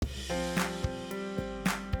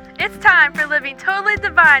It's time for Living Totally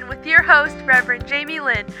Divine with your host, Reverend Jamie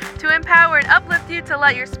Lynn, to empower and uplift you to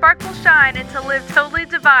let your sparkle shine and to live totally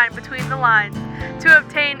divine between the lines, to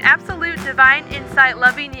obtain absolute divine insight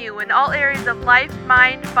loving you in all areas of life,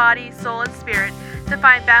 mind, body, soul, and spirit, to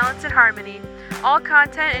find balance and harmony. All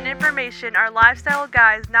content and information are lifestyle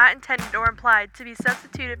guides not intended or implied to be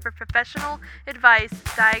substituted for professional advice,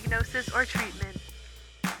 diagnosis, or treatment.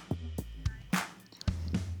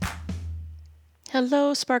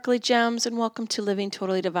 Hello, sparkly gems, and welcome to Living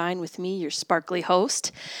Totally Divine with me, your sparkly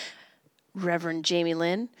host, Reverend Jamie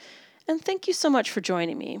Lynn. And thank you so much for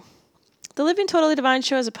joining me. The Living Totally Divine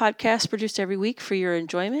show is a podcast produced every week for your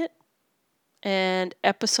enjoyment, and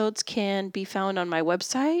episodes can be found on my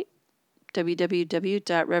website,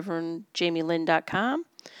 www.reverendjamielynn.com.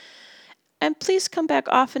 And please come back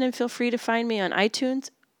often and feel free to find me on iTunes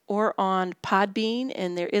or on Podbean,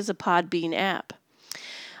 and there is a Podbean app.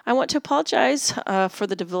 I want to apologize for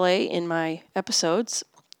the delay in my episodes.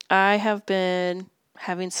 I have been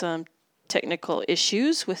having some technical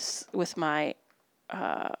issues with my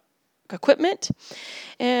equipment,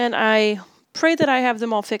 and I pray that I have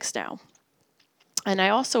them all fixed now. And I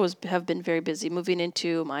also have been very busy moving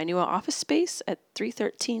into my new office space at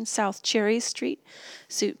 313 South Cherry Street,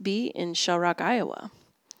 Suite B in Shell Rock, Iowa.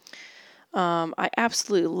 I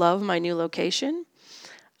absolutely love my new location,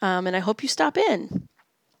 and I hope you stop in.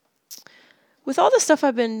 With all the stuff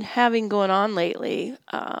I've been having going on lately,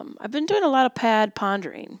 I've been doing a lot of pad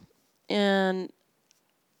pondering. And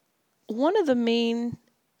one of the main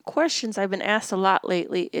questions I've been asked a lot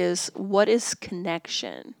lately is, what is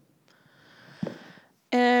connection?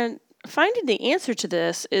 And finding the answer to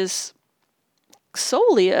this is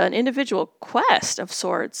solely an individual quest of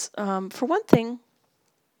sorts. For one thing,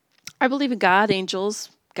 I believe in God,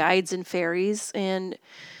 angels, guides, and fairies, and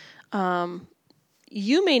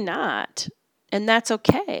you may not. And that's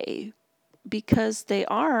okay, because they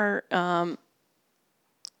are,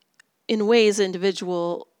 in ways,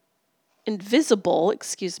 invisible,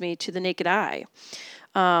 to the naked eye.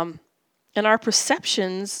 And our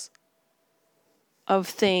perceptions of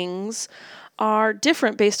things are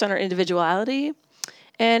different based on our individuality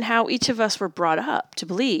and how each of us were brought up to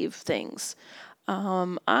believe things.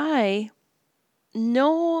 I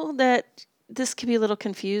know that this can be a little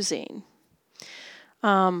confusing.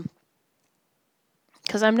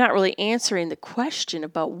 Because I'm not really answering the question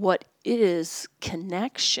about what is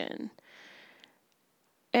connection.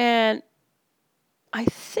 And I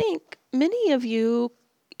think many of you,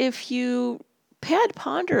 if you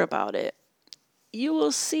ponder about it, you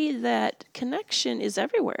will see that connection is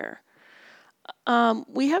everywhere.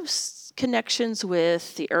 We have connections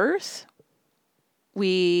with the earth.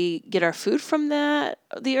 We get our food from the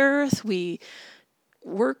earth. We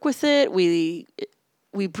work with it. We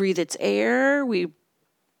breathe its air. We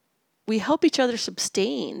help each other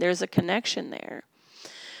sustain. There's a connection there.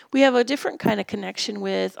 We have a different kind of connection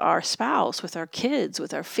with our spouse, with our kids,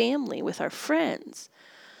 with our family, with our friends.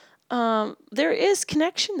 There is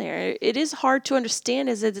connection there. It is hard to understand,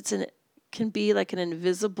 as it can be like an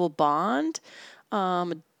invisible bond,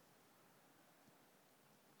 an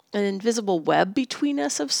invisible web between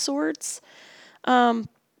us of sorts. And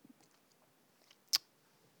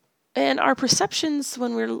our perceptions,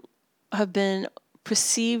 when we have been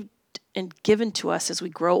perceived and given to us as we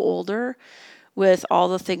grow older with all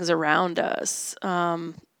the things around us.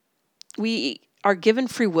 We are given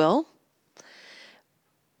free will.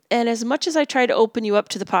 And as much as I try to open you up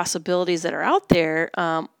to the possibilities that are out there,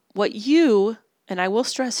 what you, and I will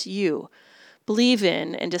stress you, believe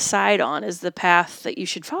in and decide on is the path that you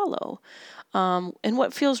should follow, and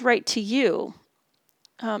what feels right to you.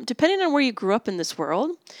 Depending on where you grew up in this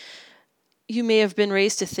world, you may have been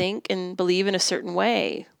raised to think and believe in a certain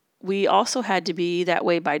way. We also had to be that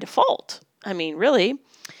way by default. I mean, really.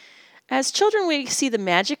 As children, we see the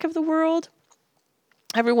magic of the world.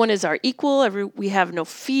 Everyone is our equal. We have no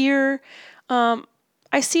fear. I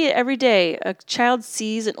see it every day. A child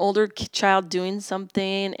sees an older child doing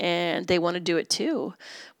something, and they want to do it too.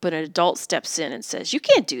 But an adult steps in and says, "You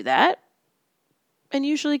can't do that," and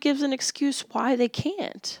usually gives an excuse why they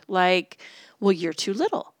can't. Like, "Well, you're too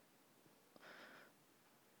little.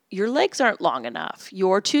 Your legs aren't long enough.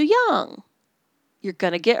 You're too young. You're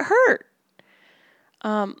going to get hurt."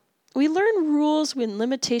 We learn rules and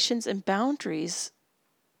limitations and boundaries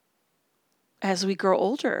as we grow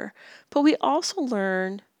older, but we also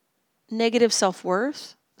learn negative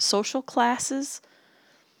self-worth, social classes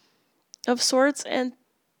of sorts, and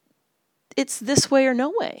it's this way or no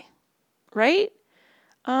way, right?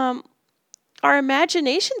 Our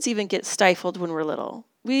imaginations even get stifled when we're little.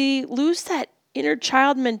 We lose that inner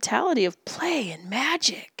child mentality of play and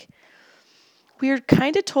magic. We are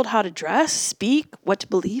kind of told how to dress, speak, what to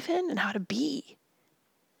believe in, and how to be.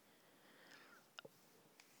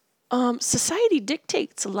 Society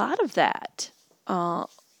dictates a lot of that.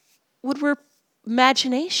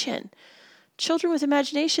 Imagination. Children with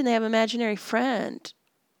imagination, they have an imaginary friend.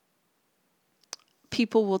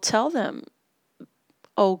 People will tell them,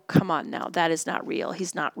 oh, come on now, that is not real.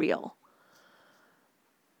 He's not real.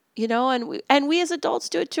 And we as adults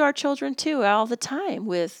do it to our children too, all the time,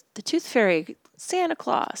 with the Tooth Fairy, Santa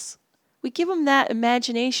Claus. We give them that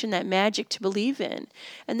imagination, that magic to believe in.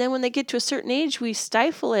 And then when they get to a certain age, we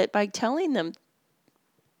stifle it by telling them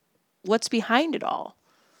what's behind it all.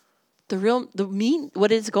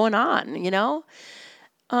 What is going on,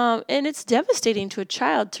 And it's devastating to a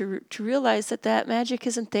child to realize that magic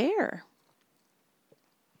isn't there.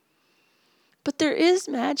 But there is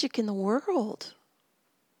magic in the world.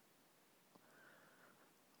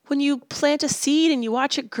 When you plant a seed and you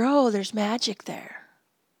watch it grow, there's magic there.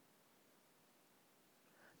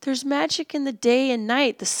 There's magic in the day and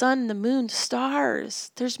night, the sun, the moon, the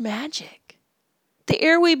stars. There's magic. The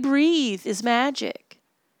air we breathe is magic.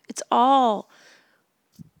 It's all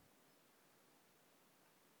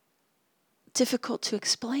difficult to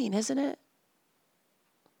explain, isn't it?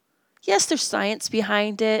 Yes, there's science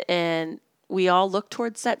behind it, and we all look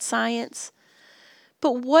towards that science.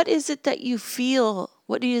 But what is it that you feel?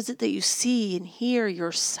 What is it that you see and hear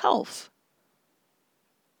yourself?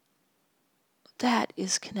 That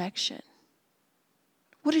is connection.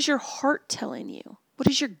 What is your heart telling you? What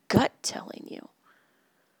is your gut telling you?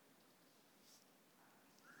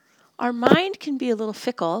 Our mind can be a little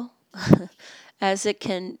fickle as it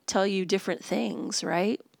can tell you different things,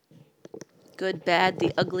 right? Good, bad,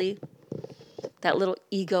 the ugly. That little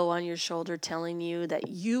ego on your shoulder telling you that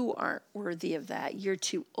you aren't worthy of that. You're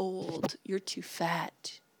too old. You're too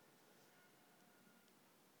fat.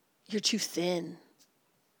 You're too thin.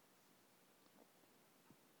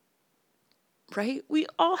 Right? We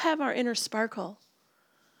all have our inner sparkle.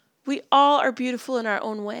 We all are beautiful in our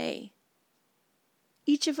own way.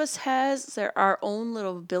 Each of us has our own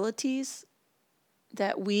little abilities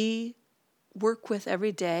that we work with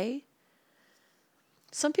every day.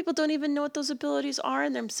 Some people don't even know what those abilities are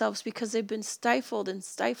in themselves because they've been stifled and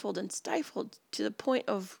stifled and stifled to the point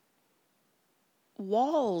of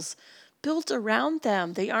walls built around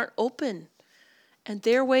them. They aren't open. And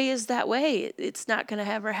their way is that way. It's not going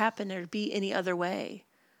to ever happen or be any other way.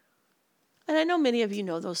 And I know many of you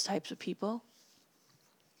know those types of people.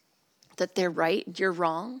 That they're right, you're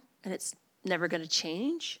wrong, and it's never going to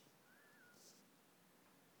change.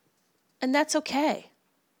 And that's okay.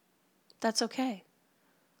 That's okay.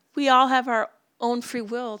 We all have our own free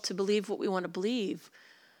will to believe what we want to believe.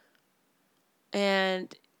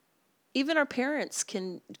 And even our parents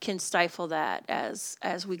can stifle that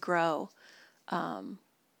as we grow. Not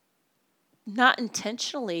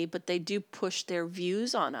intentionally, but they do push their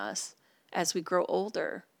views on us as we grow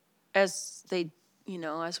older, as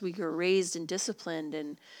we get raised and disciplined,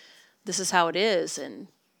 and this is how it is, and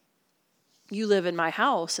you live in my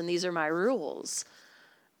house, and these are my rules.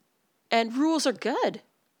 And rules are good.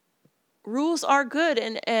 Rules are good,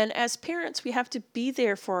 and as parents, we have to be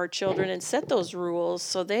there for our children and set those rules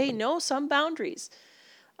so they know some boundaries.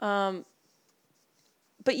 But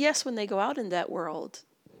yes, when they go out in that world,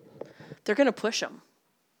 they're going to push them.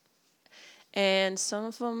 And some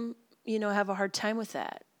of them, have a hard time with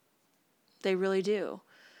that. They really do.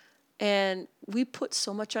 And we put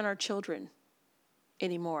so much on our children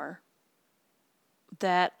anymore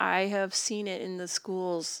that I have seen it in the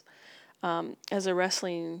schools as a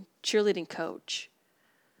wrestling cheerleading coach.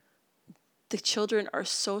 The children are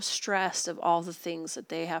so stressed of all the things that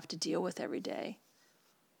they have to deal with every day.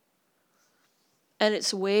 And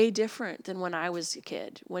it's way different than when I was a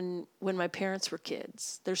kid, when my parents were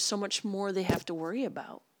kids. There's so much more they have to worry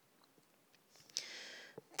about.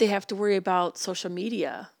 They have to worry about social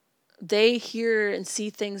media. They hear and see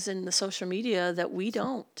things in the social media that we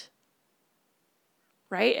don't.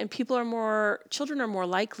 Right? And children are more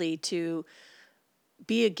likely to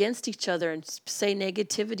be against each other and say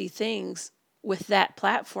negativity things with that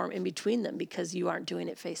platform in between them because you aren't doing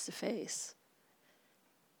it face to face.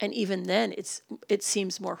 And even then, it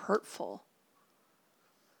seems more hurtful.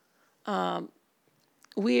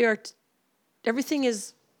 Everything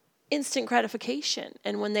is instant gratification.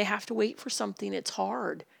 And when they have to wait for something, it's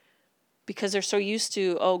hard because they're so used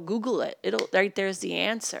to, Google it. Right there's the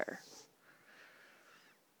answer.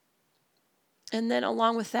 And then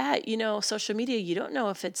along with that, social media, you don't know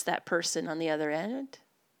if it's that person on the other end.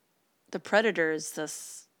 The predators,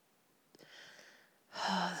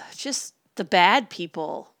 just the bad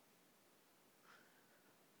people.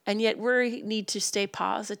 And yet we need to stay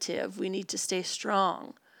positive. We need to stay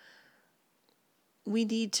strong. We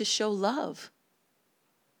need to show love.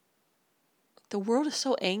 The world is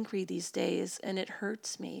so angry these days, and it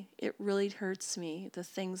hurts me. It really hurts me, the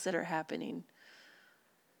things that are happening.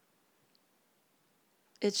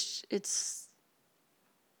 It's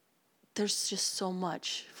there's just so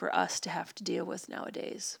much for us to have to deal with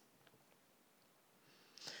nowadays.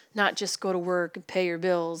 Not just go to work and pay your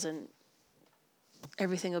bills and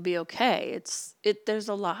everything will be okay. There's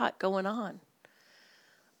a lot going on.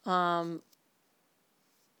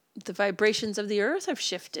 The vibrations of the earth have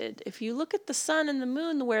shifted. If you look at the sun and the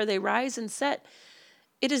moon, where they rise and set,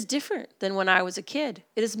 it is different than when I was a kid.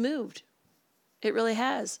 It has moved. It really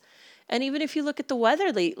has. And even if you look at the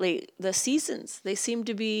weather lately, the seasons, they seem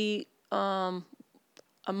to be a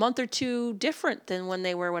month or two different than when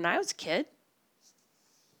they were when I was a kid.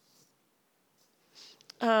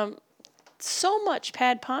 So much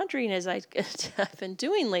pad pondering as I've been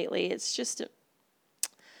doing lately. It's just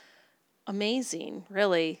amazing,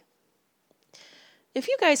 really. If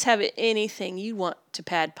you guys have anything you want to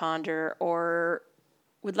pad ponder or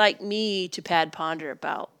would like me to pad ponder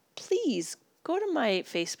about, please go to my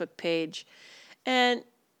Facebook page and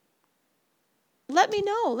let me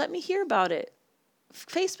know. Let me hear about it.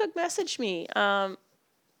 Facebook message me. Find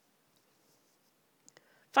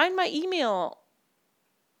my email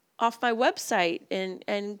off my website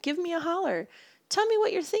and give me a holler. Tell me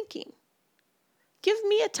what you're thinking. Give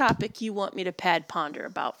me a topic you want me to pad ponder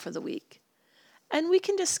about for the week, and we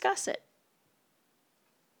can discuss it.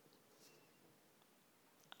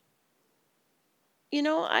 You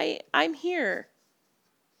know, I'm here.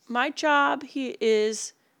 My job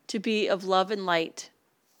is to be of love and light,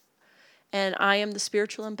 and I am the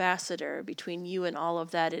spiritual ambassador between you and all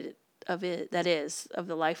of that of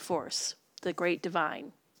the life force, the great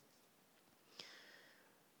divine.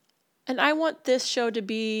 And I want this show to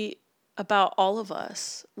be about all of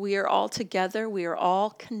us. We are all together. We are all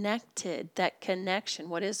connected. That connection.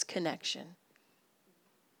 What is connection?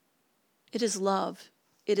 It is love.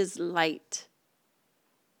 It is light.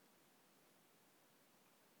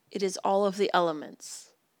 It is all of the elements.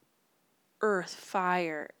 Earth,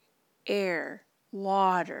 fire, air,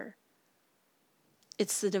 water.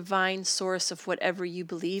 It's the divine source of whatever you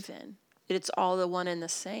believe in. It's all the one and the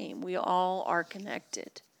same. We all are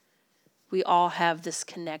connected. We all have this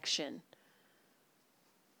connection,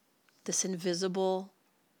 this invisible,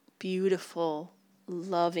 beautiful,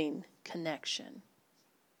 loving connection.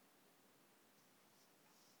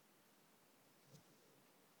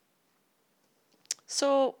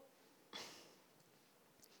 So,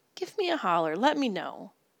 give me a holler. Let me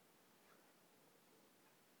know.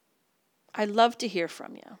 I'd love to hear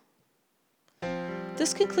from you.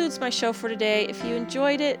 This concludes my show for today. If you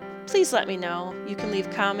enjoyed it, please let me know. You can leave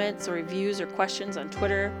comments or reviews or questions on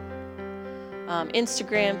Twitter,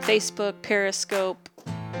 Instagram, Facebook, Periscope,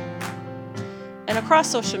 and across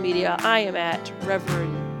social media. I am at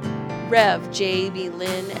Rev J.B.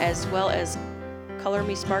 Lynn, as well as Color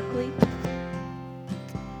Me Sparkly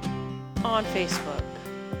on Facebook,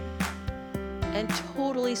 and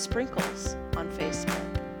Totally Sprinkles on Facebook.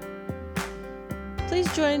 Please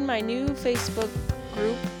join my new Facebook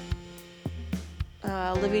group,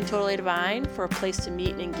 Living Totally Divine, for a place to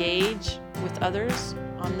meet and engage with others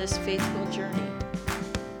on this faithful journey.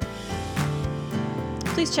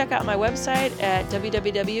 Please check out my website at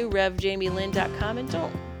www.revjamielynn.com, and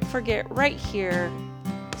don't forget, right here,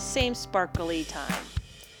 same sparkly time.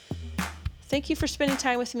 Thank you for spending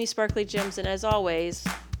time with me, Sparkly Gems, and as always,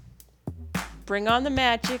 bring on the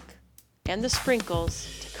magic and the sprinkles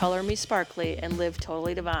to color me sparkly and live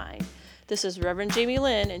totally divine. This is Reverend Jamie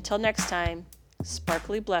Lynn. Until next time,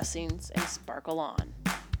 sparkly blessings and sparkle on.